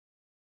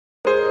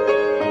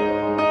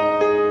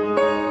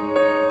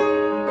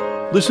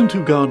Listen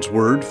to God's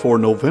Word for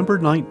November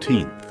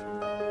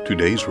 19th.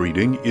 Today's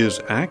reading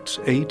is Acts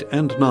 8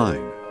 and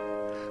 9.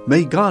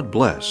 May God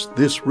bless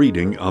this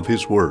reading of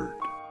His Word.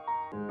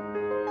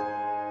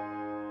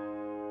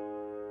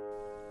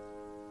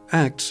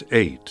 Acts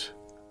 8.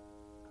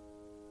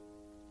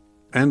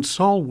 And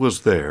Saul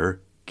was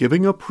there,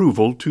 giving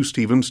approval to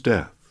Stephen's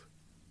death.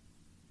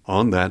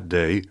 On that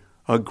day,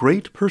 a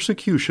great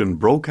persecution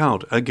broke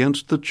out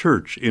against the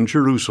church in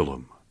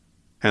Jerusalem,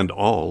 and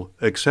all,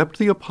 except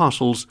the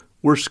apostles,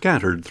 were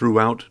scattered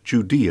throughout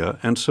Judea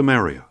and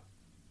Samaria.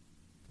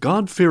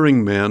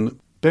 God-fearing men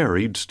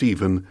buried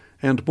Stephen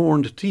and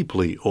mourned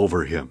deeply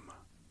over him.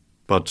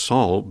 But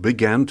Saul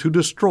began to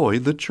destroy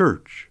the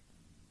church.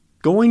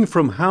 Going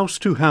from house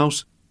to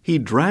house, he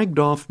dragged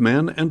off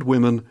men and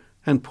women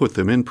and put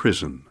them in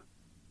prison.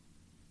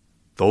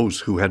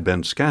 Those who had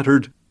been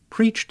scattered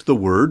preached the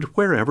word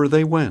wherever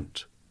they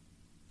went.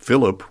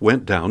 Philip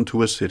went down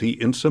to a city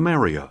in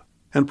Samaria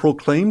and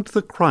proclaimed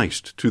the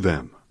Christ to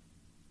them.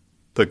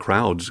 The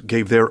crowds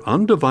gave their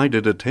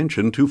undivided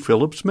attention to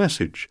Philip's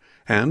message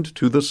and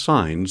to the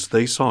signs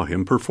they saw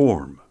him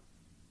perform.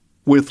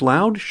 With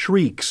loud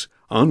shrieks,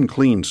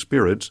 unclean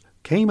spirits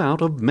came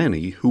out of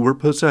many who were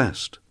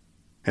possessed,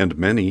 and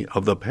many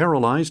of the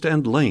paralyzed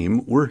and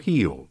lame were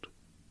healed.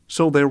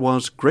 So there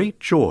was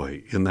great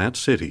joy in that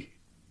city.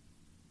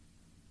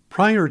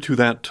 Prior to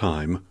that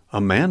time,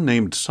 a man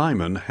named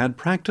Simon had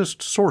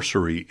practiced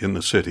sorcery in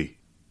the city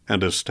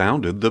and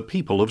astounded the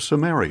people of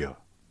Samaria.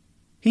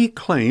 He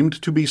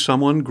claimed to be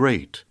someone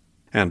great,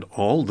 and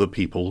all the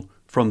people,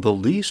 from the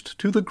least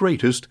to the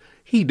greatest,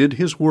 heeded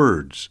his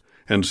words,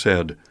 and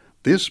said,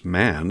 "This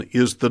man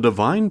is the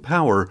divine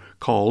power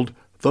called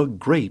the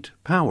Great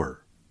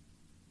Power."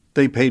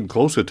 They paid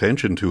close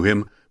attention to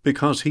him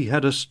because he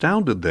had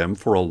astounded them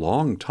for a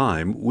long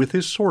time with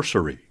his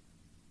sorcery.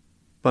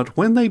 But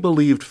when they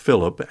believed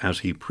Philip as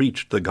he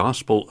preached the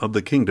gospel of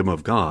the kingdom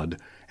of God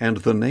and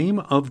the name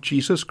of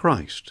Jesus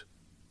Christ,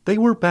 they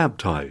were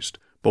baptized,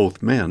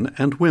 both men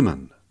and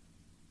women.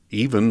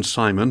 Even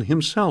Simon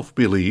himself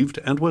believed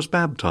and was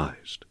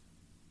baptized.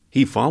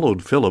 He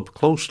followed Philip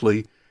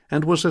closely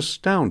and was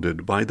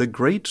astounded by the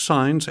great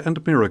signs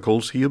and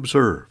miracles he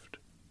observed.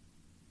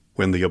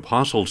 When the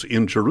apostles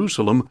in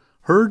Jerusalem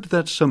heard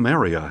that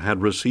Samaria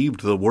had received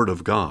the word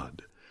of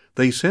God,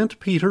 they sent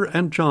Peter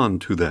and John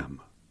to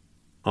them.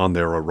 On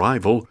their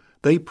arrival,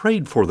 they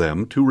prayed for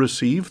them to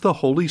receive the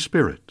Holy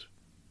Spirit,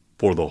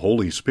 for the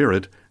Holy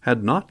Spirit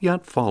had not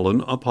yet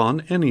fallen upon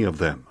any of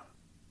them.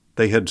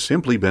 They had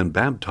simply been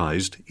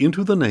baptized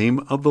into the name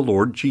of the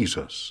Lord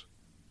Jesus.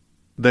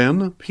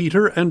 Then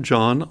Peter and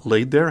John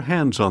laid their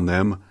hands on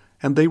them,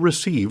 and they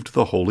received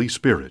the Holy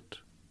Spirit.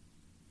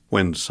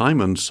 When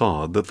Simon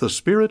saw that the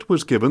Spirit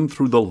was given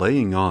through the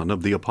laying on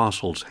of the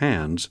apostles'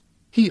 hands,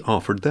 he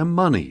offered them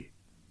money.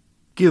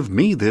 "Give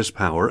me this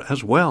power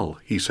as well,"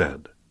 he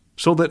said,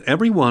 "so that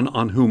everyone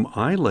on whom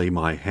I lay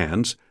my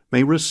hands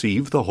may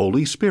receive the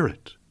Holy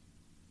Spirit."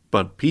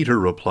 But Peter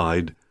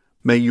replied,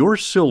 "May your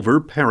silver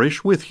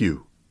perish with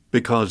you,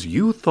 because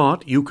you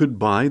thought you could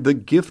buy the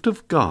gift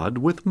of God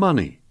with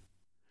money.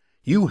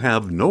 You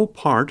have no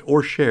part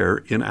or share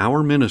in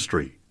our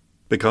ministry,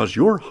 because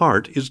your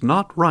heart is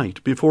not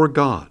right before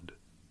God.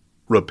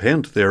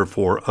 Repent,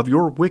 therefore, of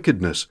your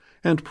wickedness,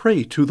 and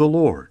pray to the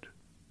Lord.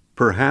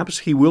 Perhaps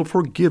He will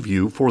forgive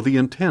you for the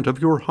intent of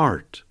your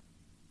heart.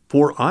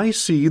 For I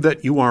see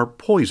that you are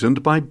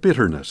poisoned by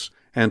bitterness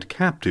and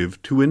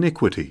captive to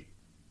iniquity."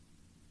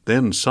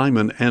 Then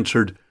Simon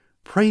answered,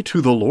 "Pray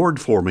to the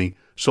Lord for me,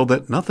 so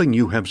that nothing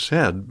you have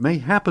said may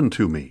happen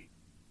to me."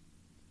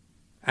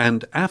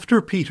 And after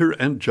Peter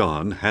and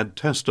John had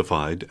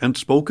testified and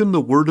spoken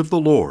the word of the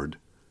Lord,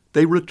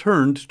 they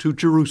returned to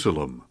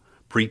Jerusalem,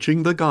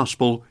 preaching the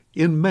gospel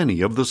in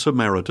many of the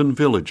Samaritan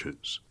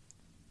villages.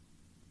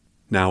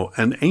 Now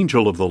an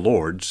angel of the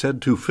Lord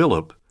said to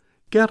Philip,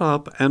 "Get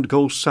up and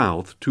go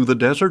south to the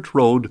desert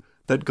road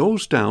that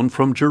goes down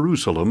from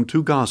Jerusalem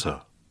to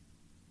Gaza."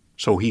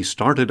 So he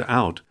started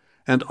out,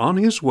 and on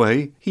his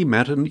way he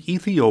met an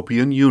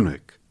Ethiopian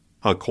eunuch,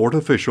 a court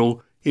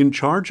official in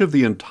charge of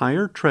the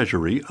entire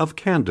treasury of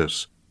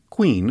Candace,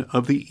 queen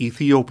of the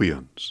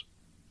Ethiopians.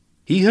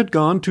 He had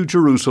gone to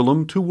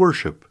Jerusalem to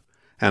worship,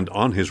 and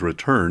on his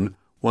return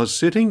was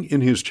sitting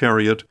in his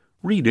chariot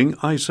reading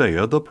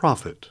Isaiah the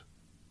prophet.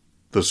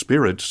 The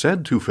Spirit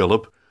said to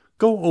Philip,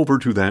 "Go over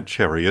to that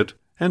chariot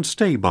and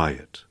stay by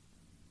it."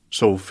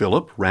 So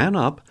Philip ran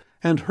up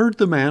and heard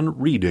the man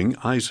reading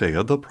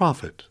Isaiah the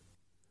prophet.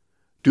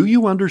 "Do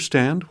you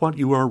understand what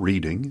you are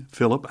reading?"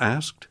 Philip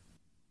asked.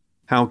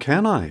 "How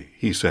can I,"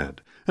 he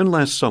said,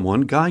 "unless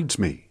someone guides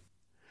me?"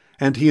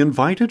 And he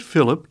invited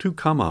Philip to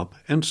come up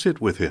and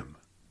sit with him.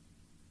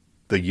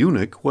 The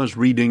eunuch was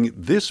reading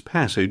this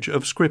passage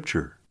of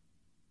Scripture.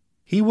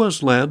 "He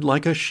was led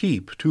like a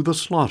sheep to the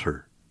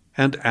slaughter,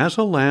 and as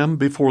a lamb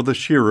before the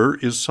shearer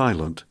is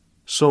silent,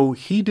 so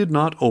he did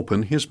not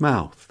open his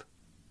mouth.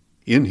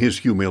 In his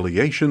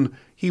humiliation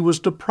he was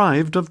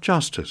deprived of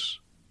justice.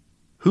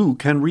 Who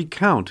can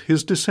recount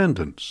his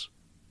descendants?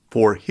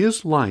 For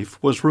his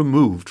life was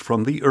removed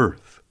from the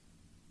earth.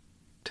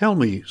 "Tell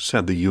me,"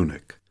 said the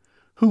eunuch,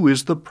 "who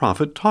is the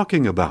prophet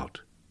talking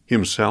about,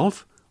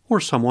 himself or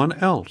someone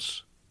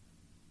else?"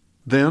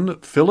 Then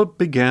Philip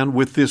began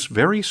with this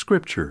very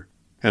scripture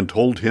and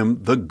told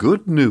him the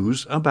good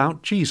news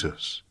about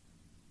Jesus.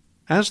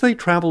 As they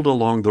traveled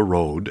along the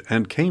road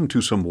and came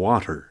to some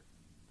water,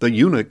 the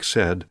eunuch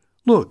said,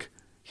 "Look,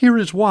 here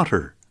is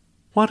water.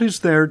 What is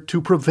there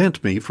to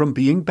prevent me from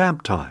being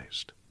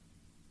baptized?"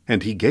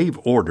 And he gave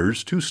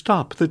orders to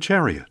stop the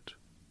chariot.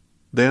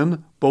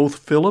 Then both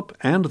Philip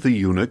and the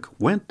eunuch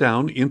went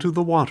down into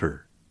the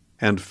water,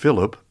 and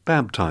Philip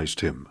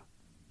baptized him.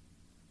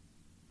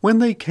 When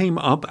they came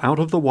up out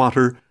of the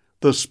water,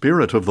 the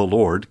Spirit of the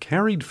Lord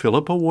carried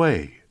Philip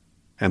away,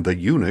 and the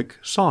eunuch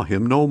saw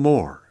him no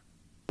more,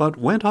 but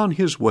went on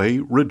his way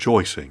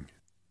rejoicing.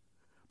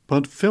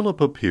 But Philip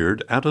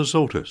appeared at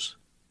Azotus,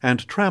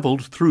 and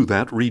traveled through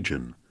that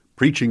region,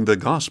 preaching the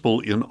gospel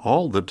in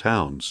all the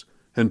towns,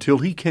 until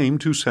he came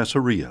to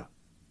Caesarea.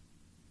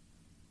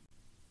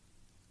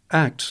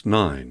 Acts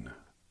 9.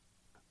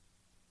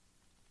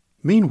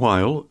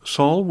 Meanwhile,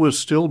 Saul was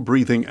still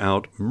breathing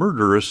out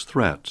murderous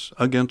threats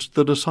against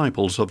the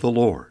disciples of the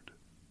Lord.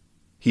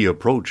 He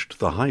approached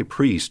the high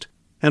priest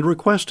and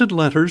requested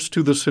letters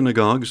to the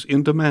synagogues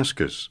in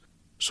Damascus,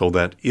 so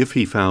that if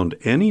he found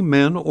any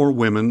men or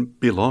women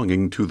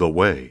belonging to the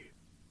way,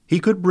 he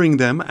could bring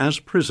them as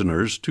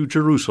prisoners to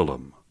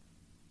Jerusalem.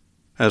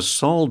 As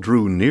Saul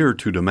drew near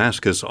to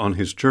Damascus on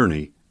his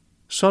journey,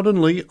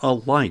 suddenly a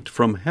light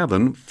from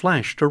heaven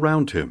flashed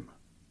around him.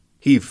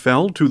 He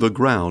fell to the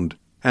ground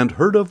and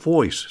heard a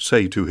voice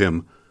say to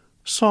him,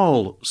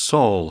 "Saul,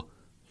 Saul,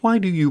 why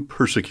do you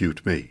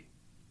persecute me?"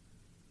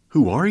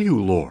 "Who are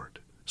you, Lord?"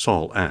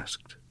 Saul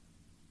asked.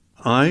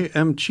 "I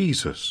am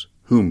Jesus,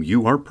 whom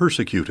you are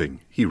persecuting,"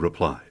 he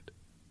replied.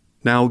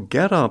 "Now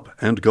get up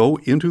and go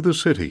into the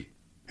city,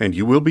 and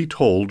you will be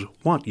told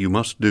what you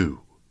must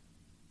do."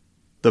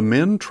 The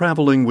men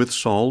traveling with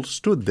Saul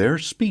stood there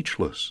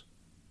speechless.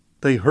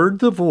 They heard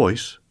the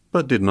voice,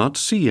 but did not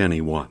see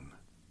anyone.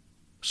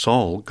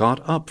 Saul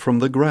got up from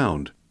the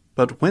ground,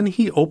 but when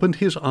he opened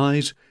his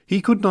eyes,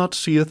 he could not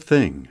see a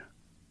thing.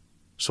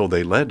 So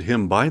they led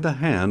him by the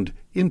hand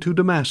into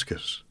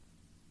Damascus.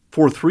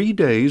 For 3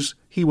 days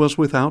he was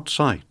without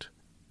sight,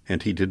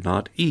 and he did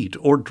not eat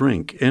or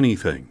drink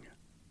anything.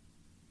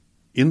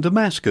 In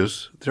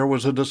Damascus there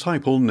was a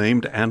disciple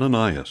named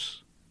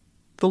Ananias.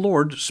 The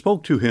Lord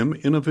spoke to him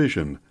in a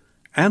vision,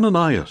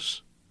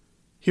 "Ananias."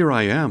 "Here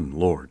I am,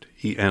 Lord,"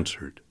 he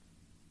answered.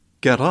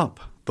 "Get up,"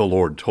 the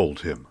Lord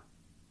told him.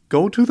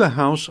 "Go to the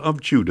house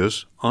of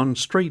Judas on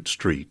Straight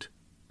Street,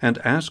 and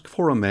ask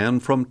for a man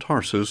from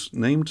Tarsus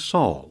named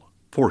Saul,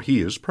 for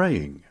he is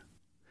praying.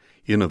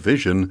 In a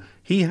vision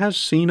he has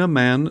seen a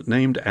man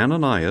named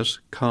Ananias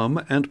come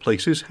and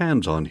place his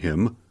hands on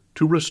him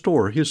to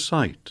restore his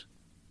sight."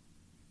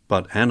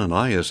 But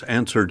Ananias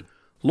answered,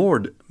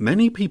 "Lord,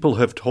 many people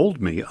have told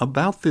me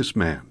about this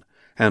man,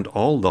 and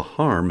all the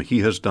harm he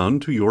has done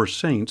to your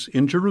saints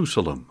in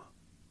Jerusalem.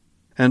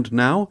 And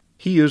now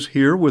he is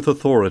here with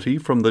authority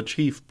from the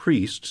chief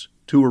priests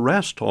to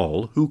arrest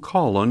all who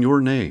call on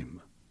your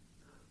name."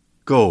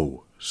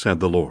 "Go," said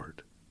the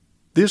Lord.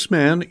 "This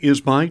man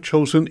is my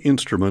chosen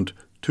instrument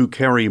to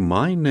carry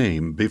my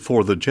name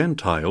before the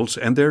Gentiles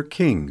and their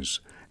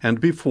kings,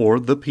 and before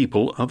the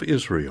people of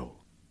Israel.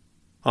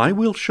 I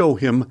will show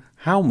him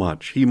how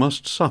much he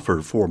must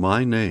suffer for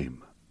my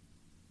name."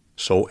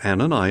 So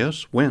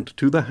Ananias went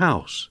to the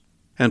house,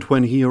 and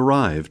when he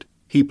arrived,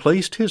 he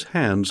placed his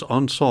hands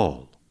on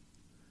Saul.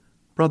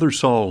 "Brother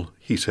Saul,"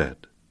 he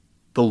said,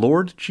 "the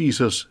Lord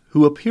Jesus,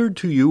 who appeared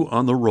to you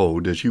on the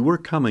road as you were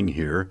coming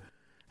here,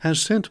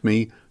 has sent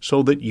me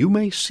so that you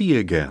may see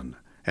again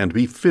and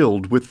be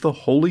filled with the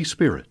Holy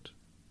Spirit."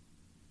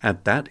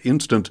 At that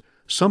instant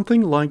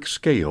something like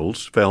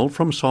scales fell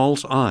from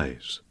Saul's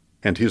eyes,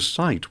 and his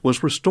sight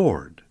was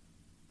restored.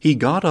 He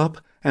got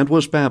up and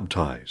was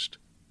baptized,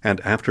 and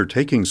after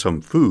taking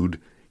some food,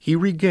 he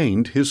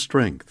regained his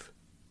strength.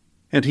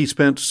 And he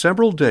spent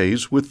several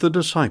days with the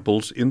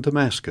disciples in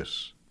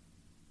Damascus.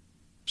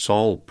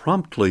 Saul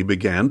promptly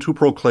began to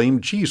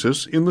proclaim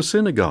Jesus in the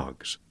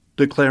synagogues,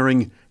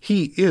 declaring,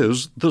 "He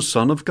is the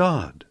Son of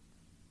God."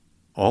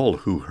 All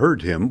who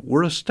heard him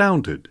were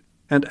astounded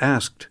and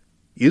asked,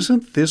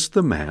 "Isn't this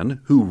the man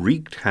who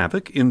wreaked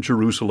havoc in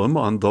Jerusalem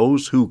on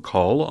those who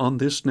call on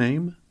this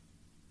name?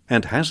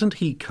 And hasn't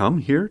he come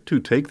here to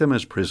take them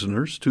as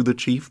prisoners to the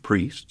chief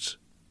priests?"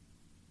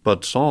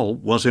 But Saul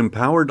was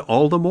empowered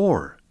all the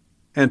more,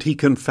 and he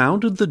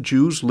confounded the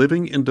Jews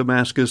living in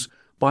Damascus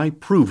by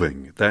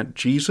proving that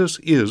Jesus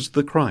is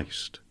the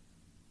Christ.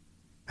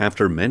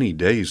 After many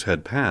days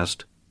had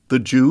passed, the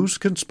Jews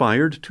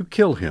conspired to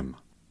kill him,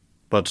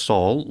 but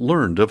Saul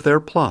learned of their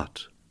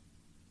plot.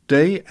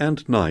 Day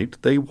and night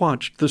they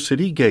watched the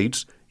city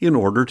gates in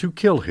order to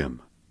kill him.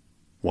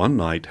 One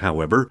night,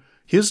 however,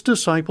 his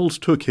disciples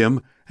took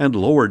him and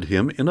lowered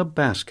him in a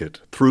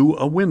basket through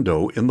a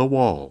window in the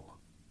wall.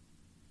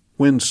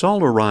 When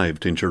Saul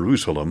arrived in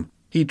Jerusalem,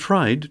 he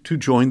tried to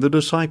join the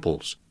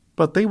disciples,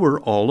 but they were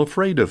all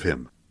afraid of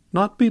him,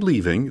 not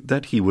believing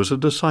that he was a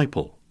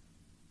disciple.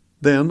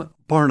 Then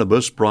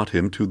Barnabas brought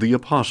him to the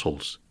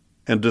apostles,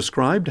 and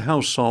described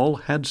how Saul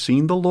had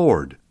seen the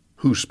Lord,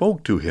 who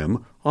spoke to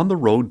him on the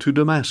road to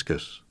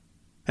Damascus,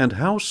 and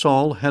how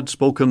Saul had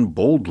spoken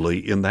boldly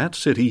in that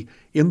city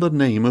in the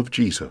name of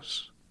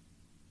Jesus.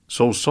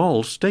 So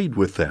Saul stayed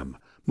with them,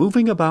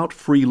 moving about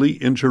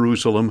freely in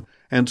Jerusalem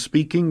and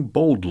speaking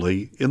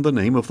boldly in the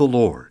name of the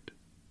Lord.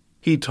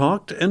 He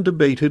talked and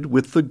debated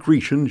with the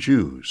Grecian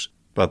Jews,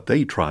 but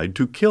they tried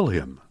to kill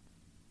him.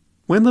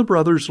 When the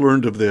brothers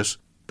learned of this,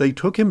 they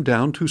took him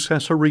down to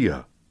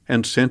Caesarea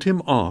and sent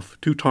him off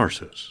to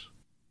Tarsus.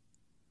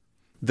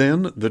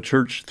 Then the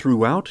church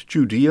throughout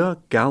Judea,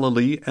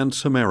 Galilee, and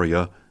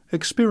Samaria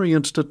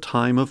experienced a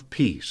time of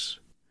peace.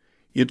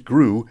 It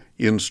grew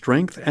in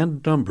strength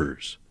and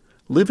numbers,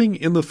 living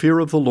in the fear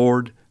of the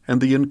Lord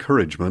and the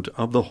encouragement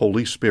of the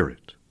Holy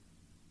Spirit.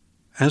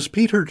 As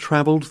Peter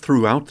traveled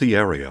throughout the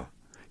area,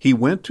 he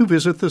went to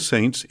visit the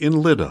saints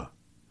in Lydda.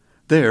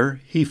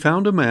 There he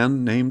found a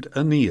man named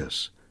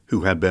Aeneas,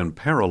 who had been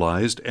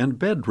paralyzed and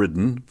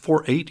bedridden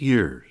for 8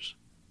 years.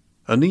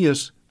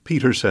 "Aeneas,"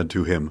 Peter said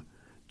to him,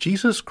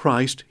 "Jesus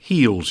Christ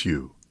heals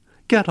you.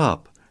 Get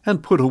up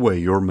and put away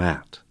your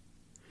mat."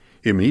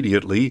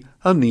 Immediately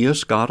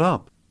Aeneas got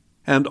up,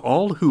 and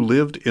all who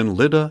lived in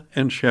Lydda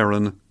and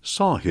Sharon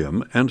saw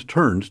him and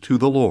turned to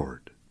the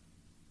Lord.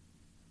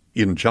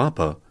 In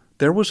Joppa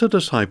there was a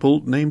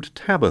disciple named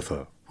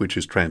Tabitha, which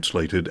is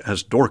translated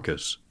as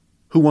Dorcas,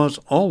 who was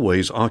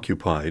always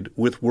occupied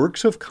with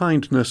works of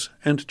kindness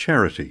and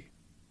charity.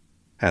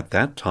 At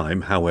that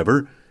time,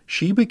 however,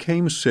 she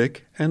became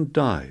sick and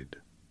died,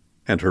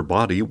 and her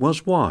body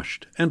was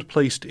washed and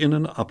placed in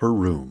an upper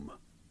room.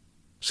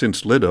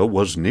 Since Lydda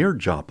was near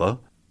Joppa,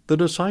 the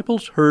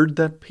disciples heard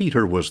that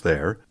Peter was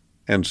there,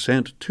 and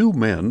sent 2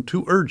 men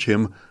to urge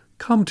him,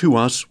 "Come to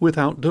us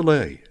without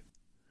delay."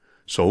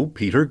 So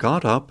Peter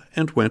got up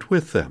and went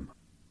with them.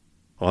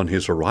 On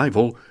his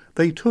arrival,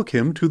 they took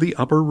him to the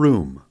upper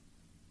room.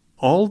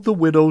 All the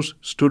widows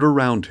stood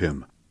around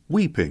him,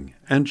 weeping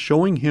and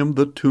showing him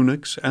the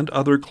tunics and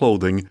other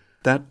clothing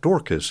that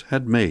Dorcas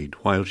had made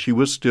while she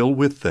was still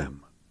with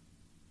them.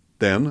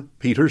 Then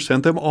Peter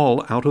sent them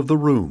all out of the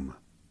room.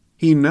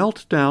 He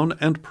knelt down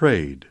and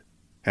prayed,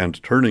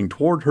 and turning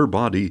toward her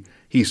body,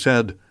 he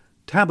said,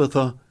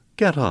 "Tabitha,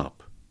 get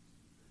up."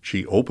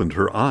 She opened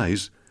her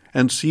eyes,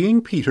 and seeing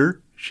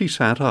Peter, she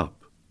sat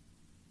up.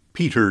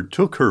 Peter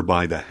took her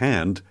by the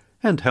hand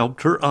and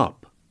helped her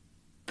up.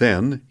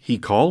 Then he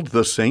called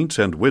the saints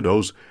and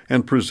widows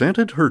and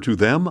presented her to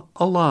them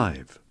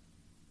alive.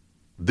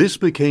 This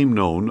became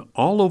known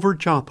all over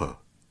Joppa,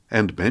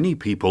 and many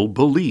people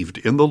believed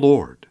in the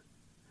Lord.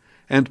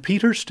 And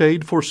Peter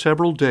stayed for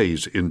several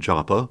days in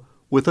Joppa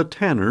with a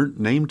tanner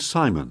named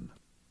Simon.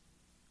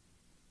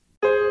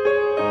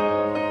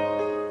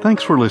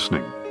 Thanks for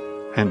listening,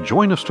 and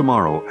join us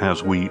tomorrow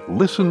as we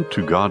listen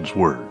to God's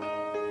Word.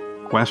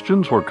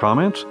 Questions or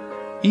comments?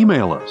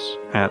 Email us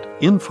at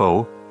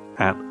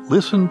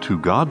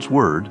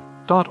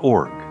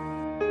info@listentogodsword.org.